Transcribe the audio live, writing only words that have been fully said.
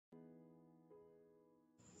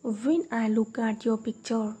When I look at your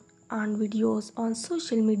picture and videos on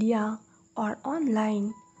social media or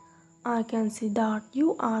online, I can see that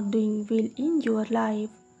you are doing well in your life.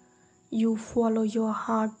 You follow your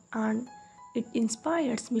heart and it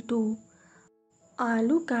inspires me too. I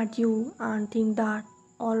look at you and think that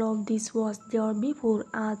all of this was there before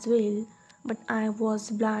as well, but I was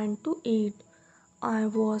blind to it. I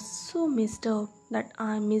was so messed up that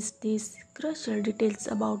I missed these crucial details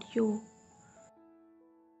about you.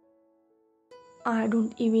 I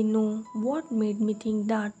don't even know what made me think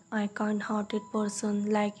that a kind-hearted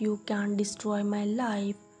person like you can destroy my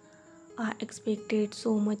life. I expected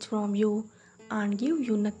so much from you and give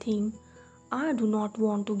you nothing. I do not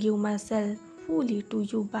want to give myself fully to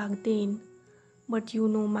you back then. But you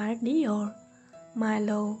know, my dear, my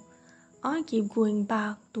love, I keep going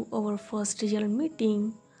back to our first real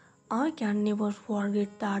meeting. I can never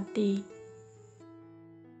forget that day.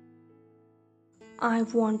 I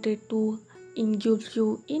wanted to engulf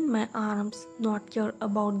you in my arms, not care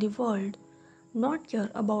about the world, not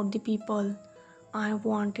care about the people. I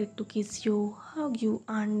wanted to kiss you, hug you,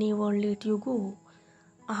 and never let you go.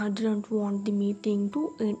 I didn't want the meeting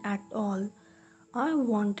to end at all. I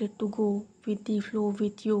wanted to go with the flow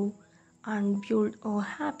with you and build a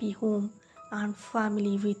happy home and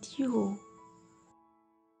family with you.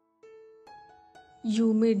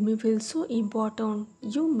 You made me feel so important.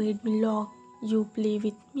 You made me laugh. You play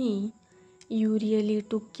with me. You really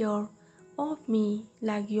took care of me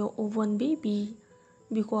like your own baby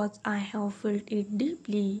because I have felt it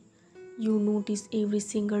deeply. You noticed every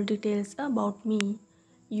single details about me.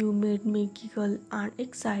 You made me giggle and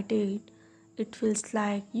excited. It feels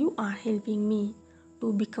like you are helping me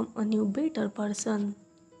to become a new better person.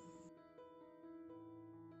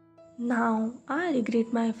 Now I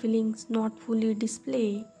regret my feelings not fully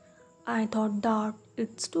display. I thought that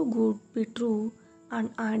it's too good to be true and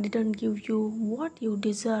I didn't give you what you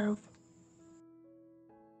deserve.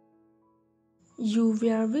 You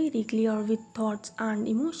were very clear with thoughts and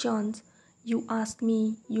emotions. You asked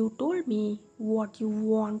me, you told me what you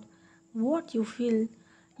want, what you feel.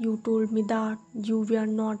 You told me that you were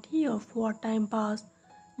not here for time pass.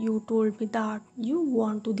 You told me that you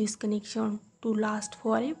want to this connection to last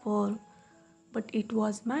forever. But it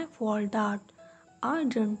was my fault that I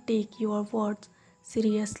didn't take your words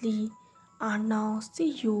seriously, and now see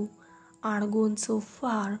you are gone so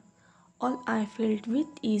far. All I felt with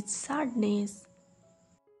is sadness.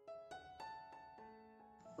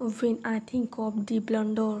 When I think of the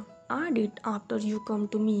blunder I did after you come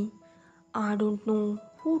to me, I don't know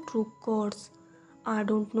who took course. I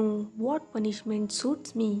don't know what punishment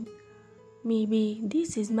suits me. Maybe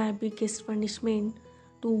this is my biggest punishment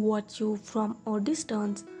to watch you from a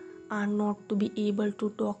distance and not to be able to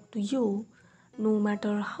talk to you, no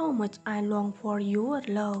matter how much I long for your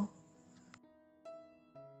love.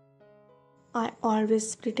 I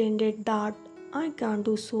always pretended that I can't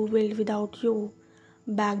do so well without you.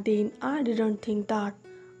 Back then, I didn't think that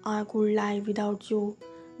I could live without you.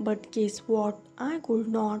 But guess what? I could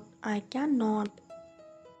not. I cannot.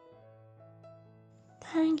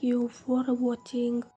 Thank you for watching.